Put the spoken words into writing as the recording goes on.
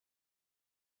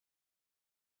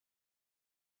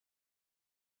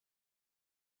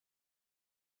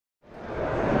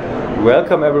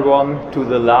Welcome everyone to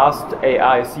the last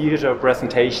AI theater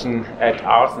presentation at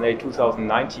RSNA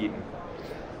 2019.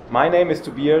 My name is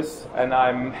Tobias and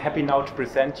I'm happy now to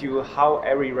present you how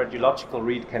every radiological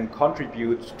read can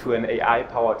contribute to an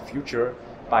AI-powered future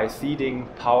by seeding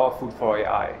Power Food for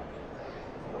AI.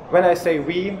 When I say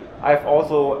we, I have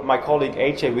also my colleague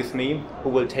AJ with me who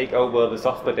will take over the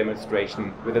software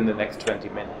demonstration within the next 20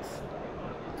 minutes.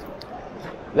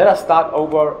 Let us start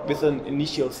over with an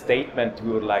initial statement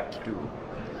we would like to do.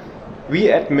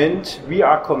 We at Minth, we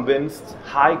are convinced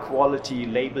high-quality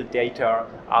labeled data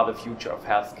are the future of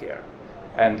healthcare.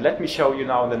 And let me show you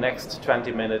now in the next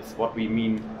 20 minutes what we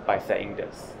mean by saying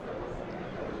this.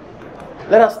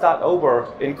 Let us start over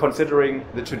in considering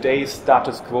the today's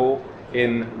status quo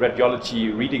in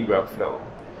radiology reading workflow.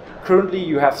 Currently,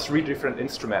 you have three different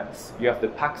instruments. You have the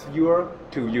PACS viewer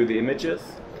to view the images.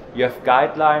 You have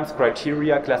guidelines,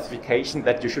 criteria, classification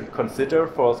that you should consider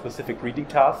for specific reading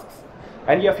tasks.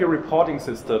 And you have your reporting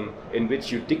system in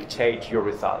which you dictate your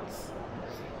results.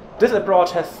 This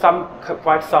approach has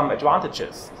quite some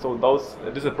advantages. So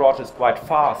this approach is quite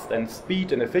fast, and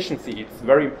speed and efficiency is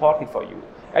very important for you.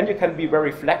 And you can be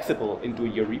very flexible in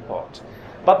doing your report.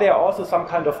 But there are also some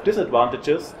kind of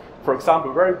disadvantages. For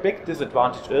example, very big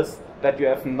disadvantage is that you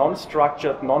have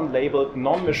non-structured, non-labeled,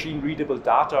 non-machine readable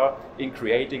data in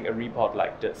creating a report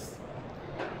like this.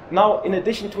 Now, in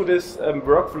addition to this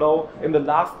workflow, in the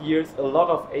last years, a lot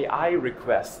of AI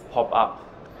requests pop up.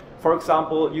 For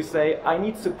example, you say, I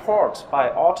need support by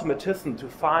automatism to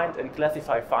find and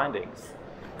classify findings.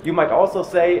 You might also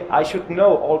say, I should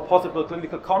know all possible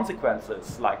clinical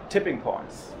consequences, like tipping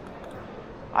points.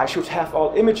 I should have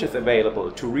all images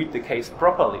available to read the case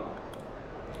properly.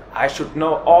 I should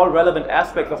know all relevant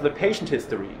aspects of the patient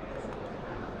history.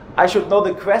 I should know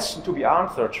the question to be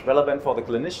answered relevant for the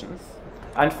clinicians.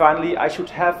 And finally, I should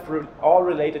have all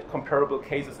related comparable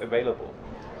cases available.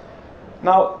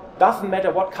 Now, doesn't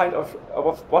matter what kind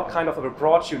of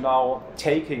approach you're now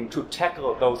taking to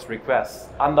tackle those requests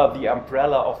under the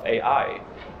umbrella of AI.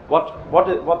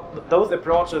 What those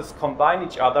approaches combine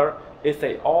each other is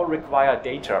they all require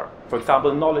data. For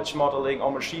example, knowledge modeling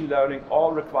or machine learning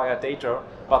all require data,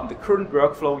 but in the current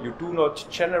workflow, you do not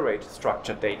generate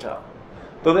structured data.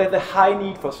 So there's a high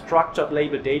need for structured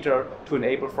labeled data to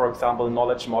enable, for example,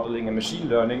 knowledge modeling and machine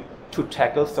learning to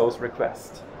tackle those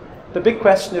requests. The big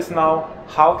question is now,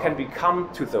 how can we come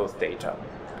to those data?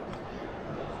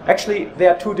 Actually,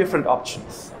 there are two different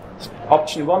options.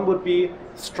 Option one would be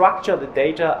structure the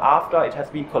data after it has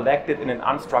been collected in an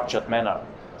unstructured manner.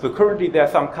 So currently there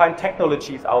are some kind of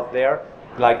technologies out there,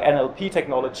 like NLP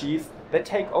technologies, that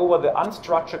take over the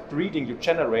unstructured reading you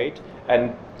generate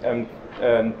and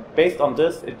based on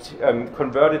this, it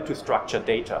converted to structured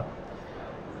data.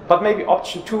 But maybe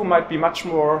option two might be much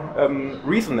more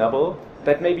reasonable,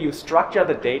 that maybe you structure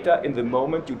the data in the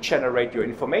moment you generate your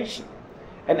information.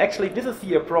 And actually this is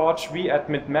the approach we at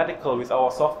Minth Medicals with our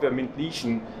software Minth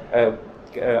Lesion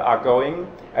are going,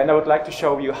 and I would like to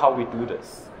show you how we do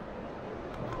this.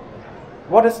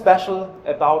 What is special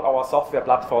about our software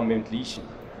platform Minth Lesion?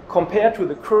 Compared to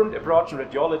the current approach in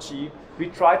radiology, we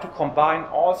try to combine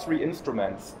all three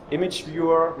instruments, image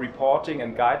viewer, reporting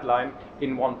and guideline,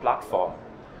 in one platform.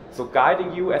 So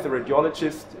guiding you as a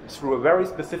radiologist through a very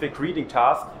specific reading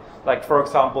task, like for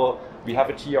example, we have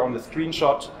it here on the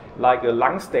screenshot, like a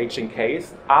lung staging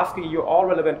case, asking you all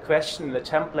relevant questions in the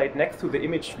template next to the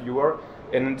image viewer,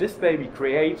 and in this way we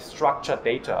create structured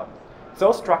data.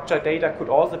 So structured data could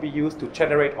also be used to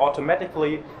generate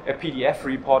automatically a PDF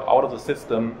report out of the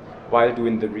system while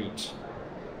doing the read.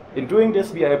 In doing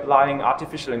this, we are applying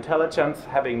artificial intelligence,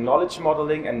 having knowledge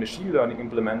modeling and machine learning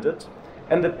implemented.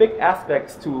 And the big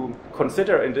aspects to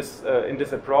consider in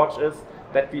this approach is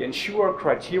that we ensure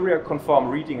criteria conform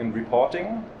reading and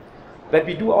reporting, that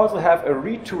we do also have a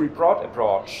read-to-report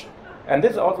approach. And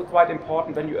this is also quite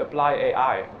important when you apply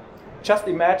AI. Just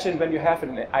imagine when you have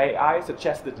an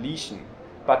AI-suggested lesion,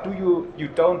 but you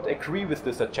don't agree with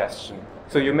the suggestion.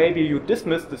 So maybe you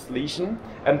dismiss this lesion,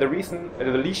 and the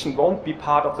lesion won't be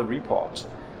part of the report.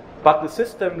 But the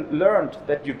system learned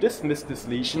that you dismissed this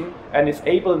lesion and is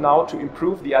able now to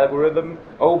improve the algorithm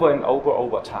over and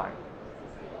over time.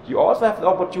 You also have the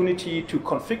opportunity to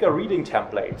configure reading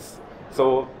templates.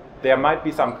 So there might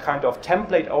be some kind of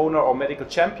template owner or medical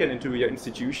champion into your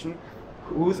institution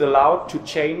who's allowed to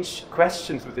change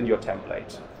questions within your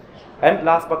template. And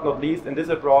last but not least, in this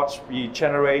approach, we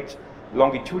generate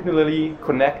longitudinally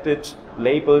connected,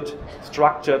 labeled,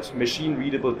 structured,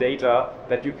 machine-readable data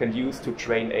that you can use to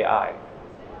train AI.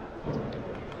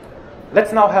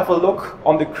 Let's now have a look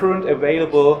on the current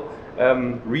available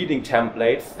reading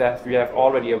templates that we have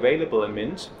already available in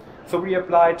Minth. So we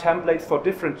apply templates for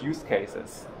different use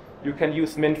cases. You can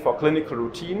use Minth for clinical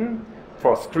routine,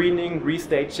 for screening,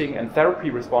 restaging, and therapy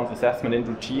response assessment in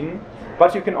routine.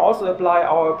 But you can also apply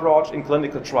our approach in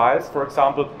clinical trials, for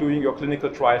example, doing your clinical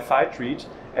trial site read,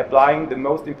 applying the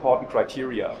most important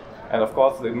criteria. And of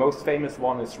course, the most famous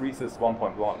one is RECIST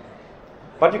 1.1.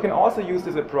 But you can also use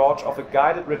this approach of a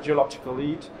guided radiological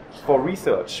lead for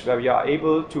research, where we are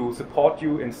able to support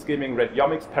you in skimming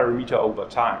radiomics parameter over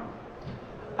time.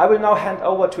 I will now hand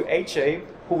over to AJ,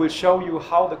 who will show you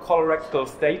how the colorectal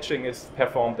staging is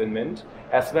performed in Minth,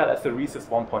 as well as the RECIST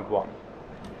 1.1.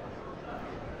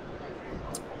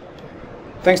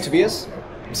 Thanks, Tobias.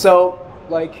 So,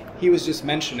 like he was just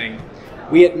mentioning,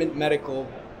 we at Minth Medical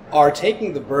are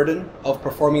taking the burden of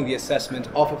performing the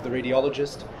assessment off of the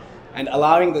radiologist and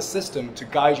allowing the system to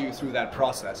guide you through that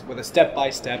process with a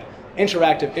step-by-step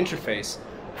interactive interface,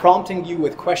 prompting you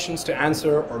with questions to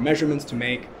answer or measurements to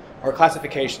make or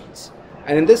classifications.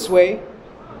 And in this way,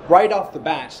 right off the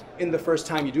bat, in the first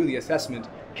time you do the assessment,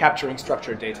 capturing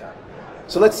structured data.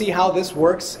 So let's see how this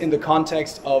works in the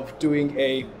context of doing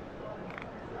a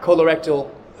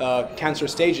colorectal cancer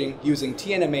staging using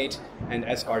TNM8 and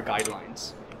SCAR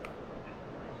guidelines.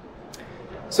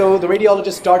 So the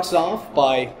radiologist starts off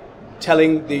by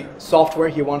telling the software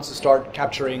he wants to start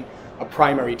capturing a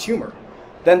primary tumor.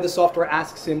 Then the software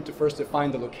asks him to first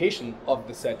define the location of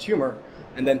the said tumor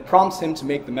and then prompts him to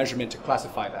make the measurement to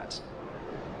classify that.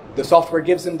 The software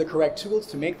gives him the correct tools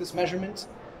to make this measurement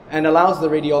and allows the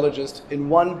radiologist in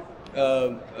one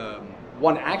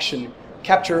action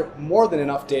capture more than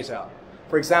enough data.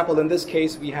 For example, in this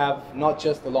case, we have not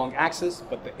just the long axis,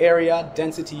 but the area,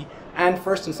 density, and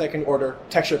first and second order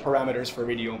texture parameters for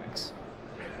radiomics.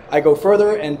 I go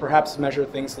further and perhaps measure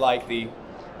things like the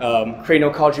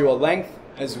craniocaudal length,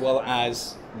 as well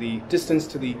as the distance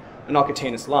to the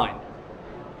anocutaneous line.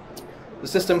 The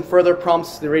system further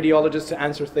prompts the radiologist to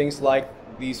answer things like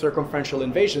the circumferential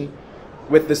invasion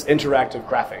with this interactive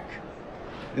graphic.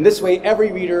 In this way,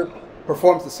 every reader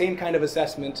performs the same kind of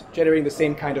assessment, generating the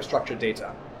same kind of structured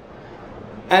data.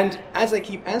 And as I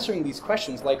keep answering these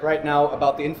questions, like right now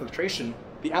about the infiltration,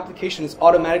 the application is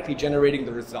automatically generating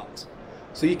the result.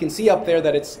 So you can see up there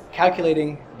that it's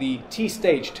calculating the T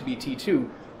stage to be T2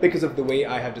 because of the way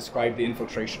I have described the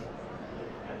infiltration.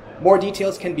 More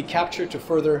details can be captured to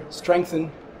further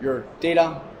strengthen your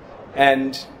data.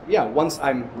 And yeah, once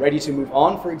I'm ready to move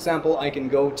on, for example, I can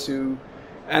go to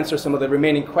answer some of the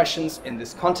remaining questions in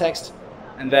this context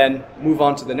and then move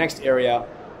on to the next area,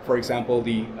 for example,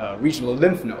 the regional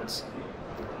lymph nodes.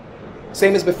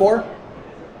 Same as before,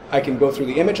 I can go through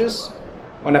the images.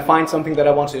 When I find something that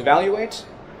I want to evaluate,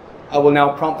 I will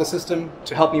now prompt the system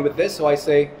to help me with this. So I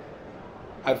say,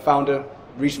 I've found a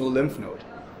regional lymph node.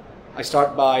 I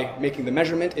start by making the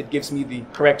measurement. It gives me the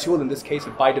correct tool, in this case,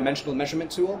 a bidimensional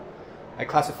measurement tool. I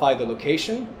classify the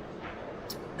location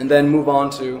and then move on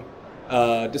to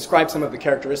describe some of the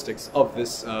characteristics of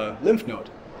this lymph node.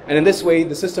 And in this way,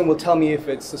 the system will tell me if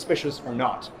it's suspicious or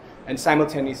not, and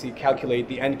simultaneously calculate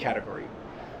the end category.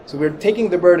 So we're taking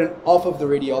the burden off of the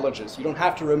radiologist. You don't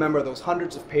have to remember those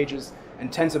hundreds of pages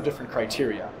and tens of different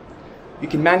criteria. You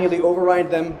can manually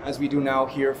override them, as we do now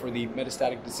here for the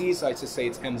metastatic disease. I just say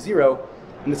it's M0,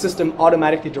 and the system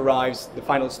automatically derives the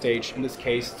final stage, in this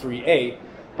case 3A,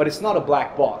 but it's not a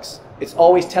black box. It's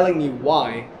always telling me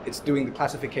why it's doing the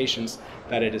classifications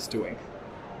that it is doing.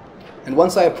 And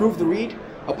once I approve the read,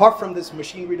 apart from this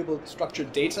machine-readable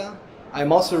structured data,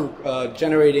 I'm also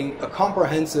generating a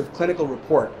comprehensive clinical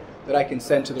report that I can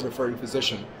send to the referring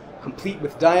physician, complete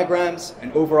with diagrams,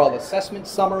 an overall assessment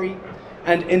summary,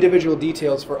 and individual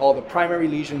details for all the primary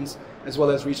lesions as well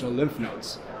as regional lymph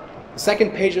nodes. The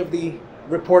second page of the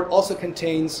report also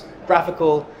contains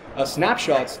graphical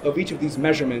snapshots of each of these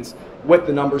measurements with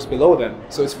the numbers below them,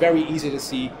 so it's very easy to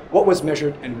see what was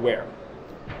measured and where.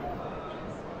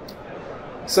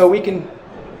 So we can,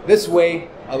 this way,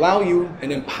 allow you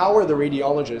and empower the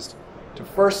radiologist to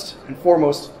first and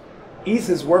foremost ease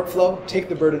his workflow, take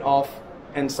the burden off,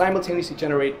 and simultaneously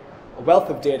generate a wealth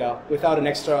of data without an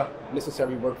extra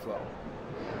necessary workflow.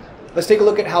 Let's take a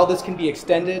look at how this can be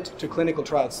extended to clinical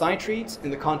trial site reads in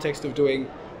the context of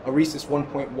doing a RECIST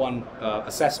 1.1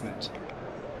 assessment.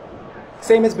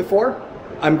 Same as before,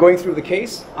 I'm going through the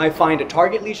case. I find a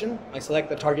target lesion. I select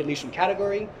the target lesion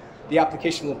category. The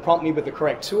application will prompt me with the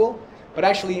correct tool, but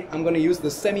actually I'm going to use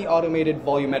the semi-automated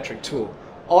volumetric tool.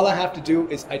 All I have to do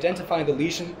is identify the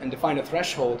lesion and define a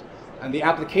threshold, and the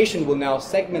application will now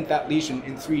segment that lesion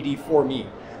in 3D for me,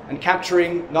 and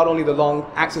capturing not only the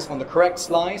long axis on the correct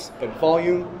slice, but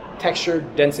volume, texture,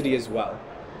 density as well.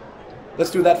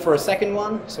 Let's do that for a second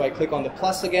one. So I click on the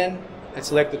plus again, I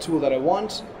select the tool that I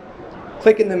want,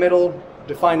 click in the middle,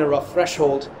 define a rough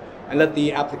threshold, and let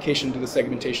the application do the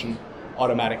segmentation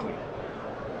automatically.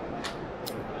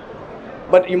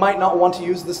 But you might not want to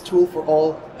use this tool for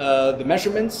all the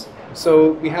measurements.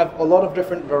 So we have a lot of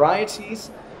different varieties.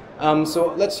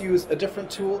 So let's use a different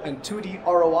tool, a 2D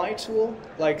ROI tool,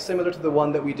 like similar to the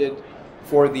one that we did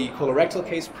for the colorectal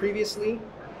case previously.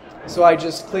 So I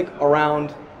just click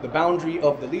around the boundary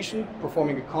of the lesion,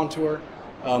 performing a contour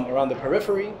around the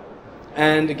periphery.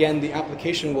 And again, the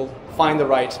application will find the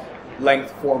right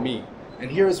length for me. And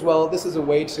here as well, this is a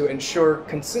way to ensure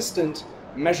consistent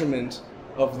measurement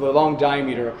of the long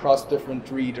diameter across different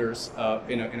readers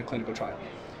in a clinical trial.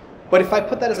 But if I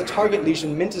put that as a target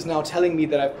lesion, Minth is now telling me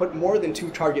that I've put more than 2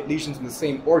 target lesions in the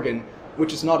same organ,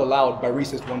 which is not allowed by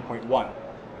RECIST 1.1.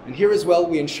 And here as well,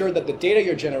 we ensure that the data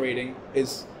you're generating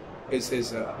is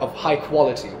of high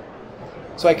quality.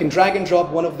 So I can drag and drop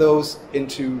one of those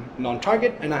into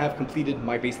non-target, and I have completed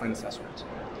my baseline assessment.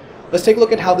 Let's take a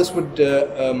look at how this would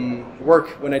work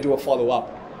when I do a follow-up.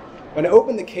 When I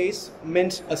open the case,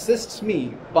 Minth assists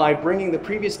me by bringing the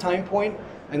previous time point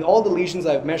and all the lesions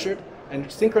I've measured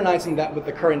and synchronizing that with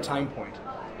the current time point.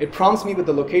 It prompts me with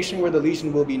the location where the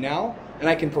lesion will be now, and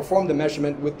I can perform the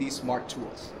measurement with these smart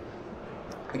tools.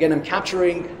 Again, I'm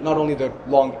capturing not only the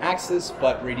long axis,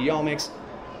 but radiomics.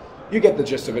 You get the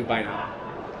gist of it by now.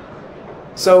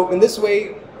 So in this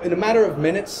way, in a matter of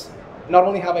minutes, not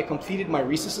only have I completed my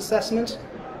RECIST assessment,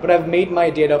 but I've made my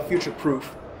data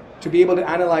future-proof to be able to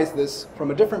analyze this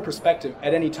from a different perspective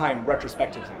at any time,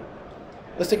 retrospectively.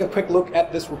 Let's take a quick look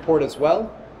at this report as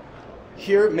well.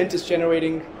 Here, Minth is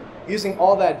generating, using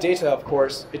all that data, of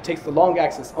course, it takes the long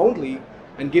axis only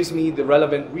and gives me the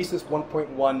relevant RECIST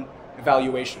 1.1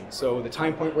 evaluation. So the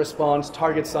time point response,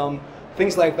 target sum,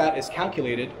 things like that is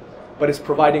calculated, but it's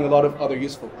providing a lot of other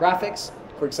useful graphics,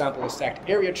 for example, a stacked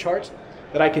area chart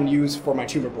that I can use for my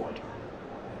tumor board.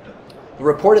 The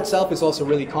report itself is also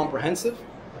really comprehensive.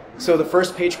 So the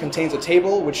first page contains a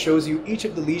table which shows you each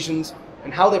of the lesions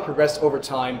and how they progressed over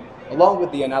time, along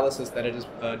with the analysis that it has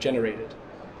generated.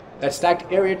 That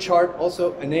stacked area chart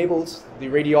also enables the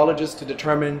radiologist to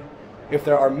determine if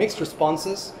there are mixed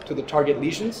responses to the target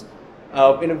lesions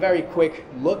in a very quick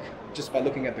look, just by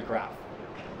looking at the graph.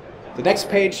 The next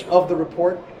page of the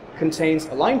report contains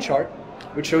a line chart,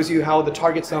 which shows you how the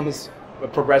target sum has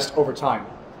progressed over time.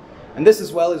 And this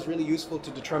as well is really useful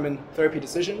to determine therapy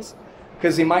decisions,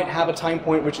 because you might have a time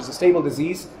point which is a stable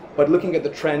disease, but looking at the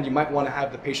trend, you might want to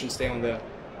have the patient stay on the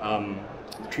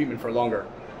treatment for longer.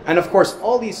 And of course,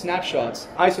 all these snapshots,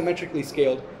 isometrically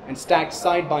scaled and stacked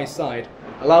side by side,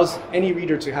 allows any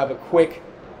reader to have a quick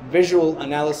visual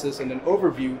analysis and an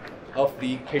overview of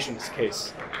the patient's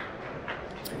case.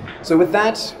 So with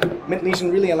that, Minth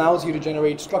Lesion really allows you to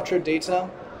generate structured data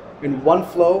in one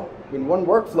flow, in one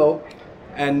workflow,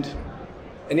 and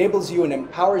enables you and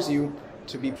empowers you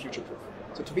to be future-proof.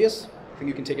 So Tobias, I think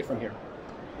you can take it from here.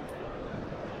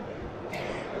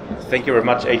 Thank you very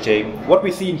much, AJ. What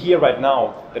we see in here right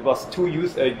now, it was 2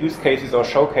 use cases or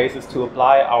showcases to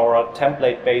apply our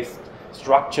template-based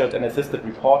structured and assisted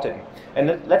reporting.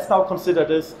 And let's now consider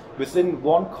this within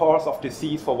one course of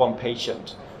disease for one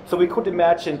patient. So we could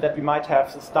imagine that we might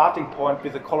have a starting point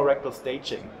with a colorectal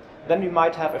staging. Then we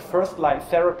might have a first-line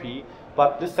therapy,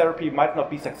 but this therapy might not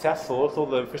be successful, so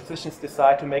the physicians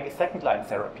decide to make a second-line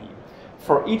therapy.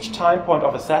 For each time point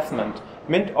of assessment,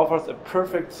 Minth offers a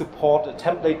perfect support, a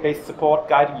template-based support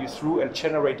guiding you through and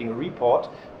generating a report,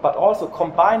 but also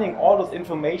combining all this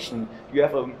information, you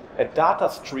have a data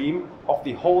stream of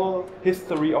the whole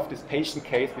history of this patient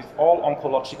case with all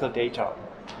oncological data.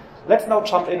 Let's now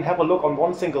jump in and have a look on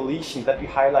one single lesion that we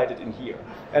highlighted in here.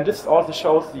 And this also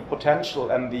shows the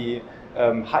potential and the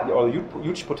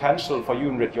huge potential for you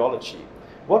in radiology.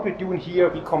 What we do in here,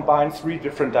 we combine 3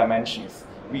 different dimensions.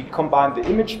 We combine the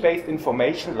image-based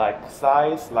information like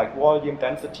size, like volume,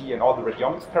 density, and all the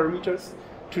radiomics parameters,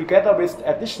 together with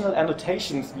additional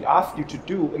annotations we ask you to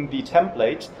do in the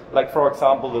template, like for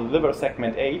example the liver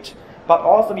segment 8, but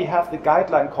also we have the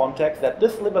guideline context that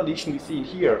this liver lesion we see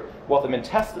here was a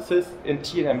metastasis in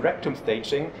TNM rectum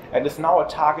staging and is now a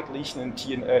target lesion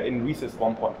in RECIST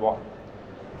 1.1.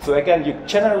 So again, you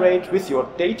generate with your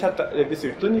data, with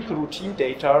your clinical routine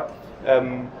data,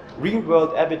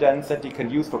 real-world evidence that you can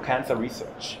use for cancer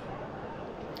research.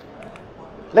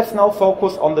 Let's now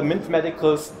focus on the Minth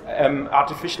Medicals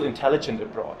artificial intelligence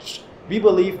approach. We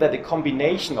believe that a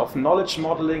combination of knowledge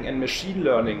modeling and machine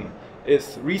learning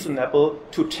is reasonable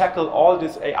to tackle all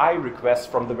these AI requests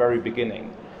from the very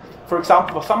beginning. For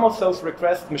example, for some of those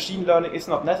requests, machine learning is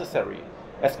not necessary,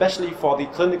 especially for the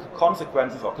clinical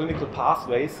consequences or clinical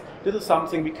pathways. This is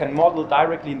something we can model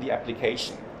directly in the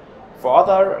application. For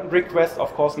other requests,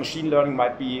 of course, machine learning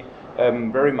might be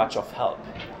very much of help.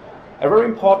 A very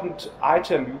important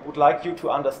item we would like you to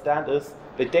understand is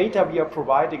the data we are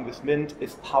providing with Minth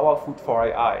is power food for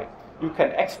AI. You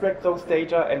can extract those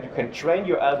data and you can train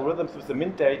your algorithms with the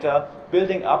Minth data,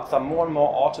 building up some more and more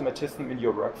automatism in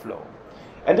your workflow.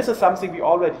 And this is something we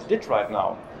already did right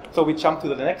now. So we jump to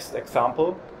the next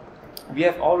example. We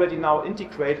have already now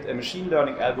integrated a machine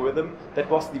learning algorithm that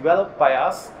was developed by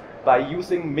us by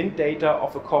using Minth data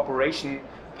of a corporation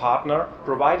partner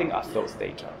providing us those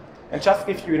data. And just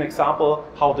give you an example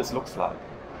how this looks like.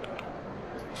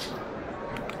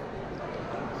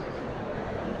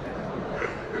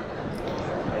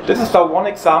 This is the one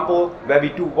example where we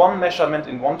do one measurement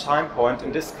in one time point,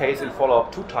 in this case in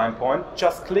follow-up 2 time point,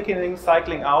 just clicking in,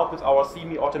 cycling out with our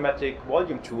semi-automatic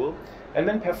volume tool. And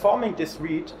when performing this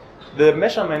read, the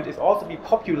measurement is also be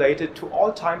populated to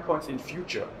all time points in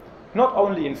future. Not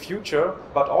only in future,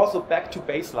 but also back to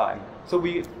baseline. So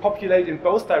we populate in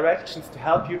both directions to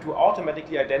help you to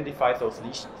automatically identify those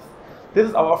lesions. This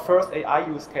is our first AI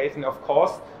use case, and of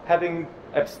course, having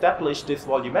established this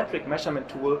volumetric measurement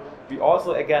tool, we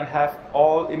also again have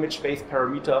all image-based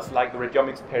parameters like the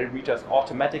radiomics parameters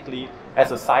automatically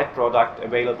as a side product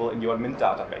available in your Minth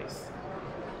database.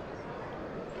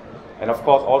 And of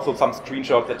course, also some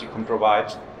screenshots that you can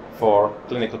provide for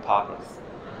clinical partners.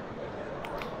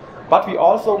 But we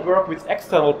also work with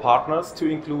external partners to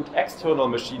include external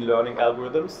machine learning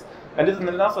algorithms. And this is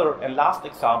another and last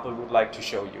example we would like to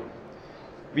show you.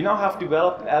 We now have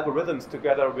developed algorithms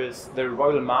together with the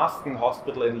Royal Marsden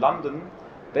Hospital in London.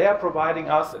 They are providing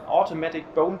us an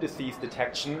automatic bone disease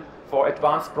detection for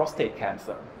advanced prostate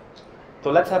cancer. So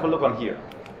let's have a look on here.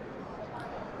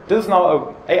 This is now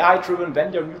an AI-driven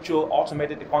vendor-neutral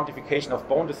automated quantification of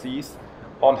bone disease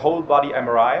on whole body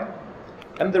MRI.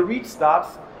 And the read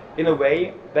starts in a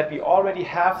way that we already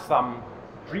have some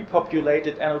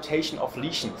pre-populated annotation of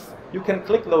lesions. You can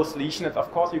click those lesions, of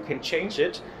course you can change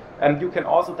it, and you can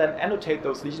also then annotate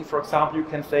those lesions. For example, you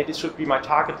can say this should be my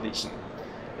target lesion.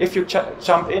 If you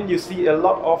jump in, you see a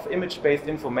lot of image-based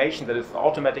information that is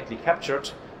automatically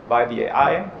captured by the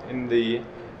AI in the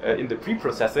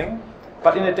pre-processing.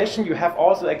 But in addition, you have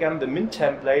also again the Minth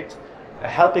template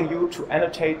helping you to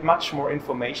annotate much more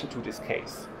information to this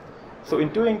case. So in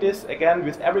doing this, again,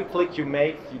 with every click you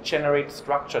make, you generate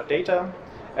structured data,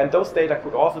 and those data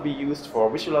could also be used for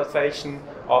visualization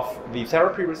of the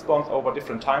therapy response over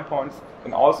different time points,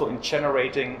 and also in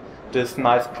generating this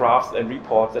nice graphs and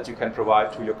reports that you can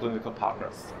provide to your clinical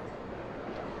partners.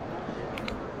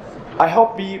 I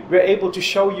hope we were able to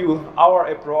show you our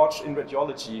approach in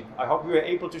radiology. I hope we were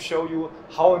able to show you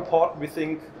how important we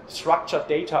think structured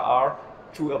data are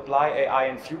to apply AI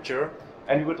in future.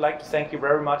 And we would like to thank you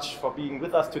very much for being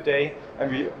with us today, and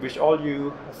we wish all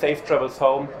you safe travels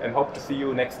home and hope to see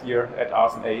you next year at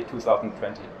RSNA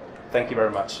 2020. Thank you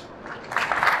very much.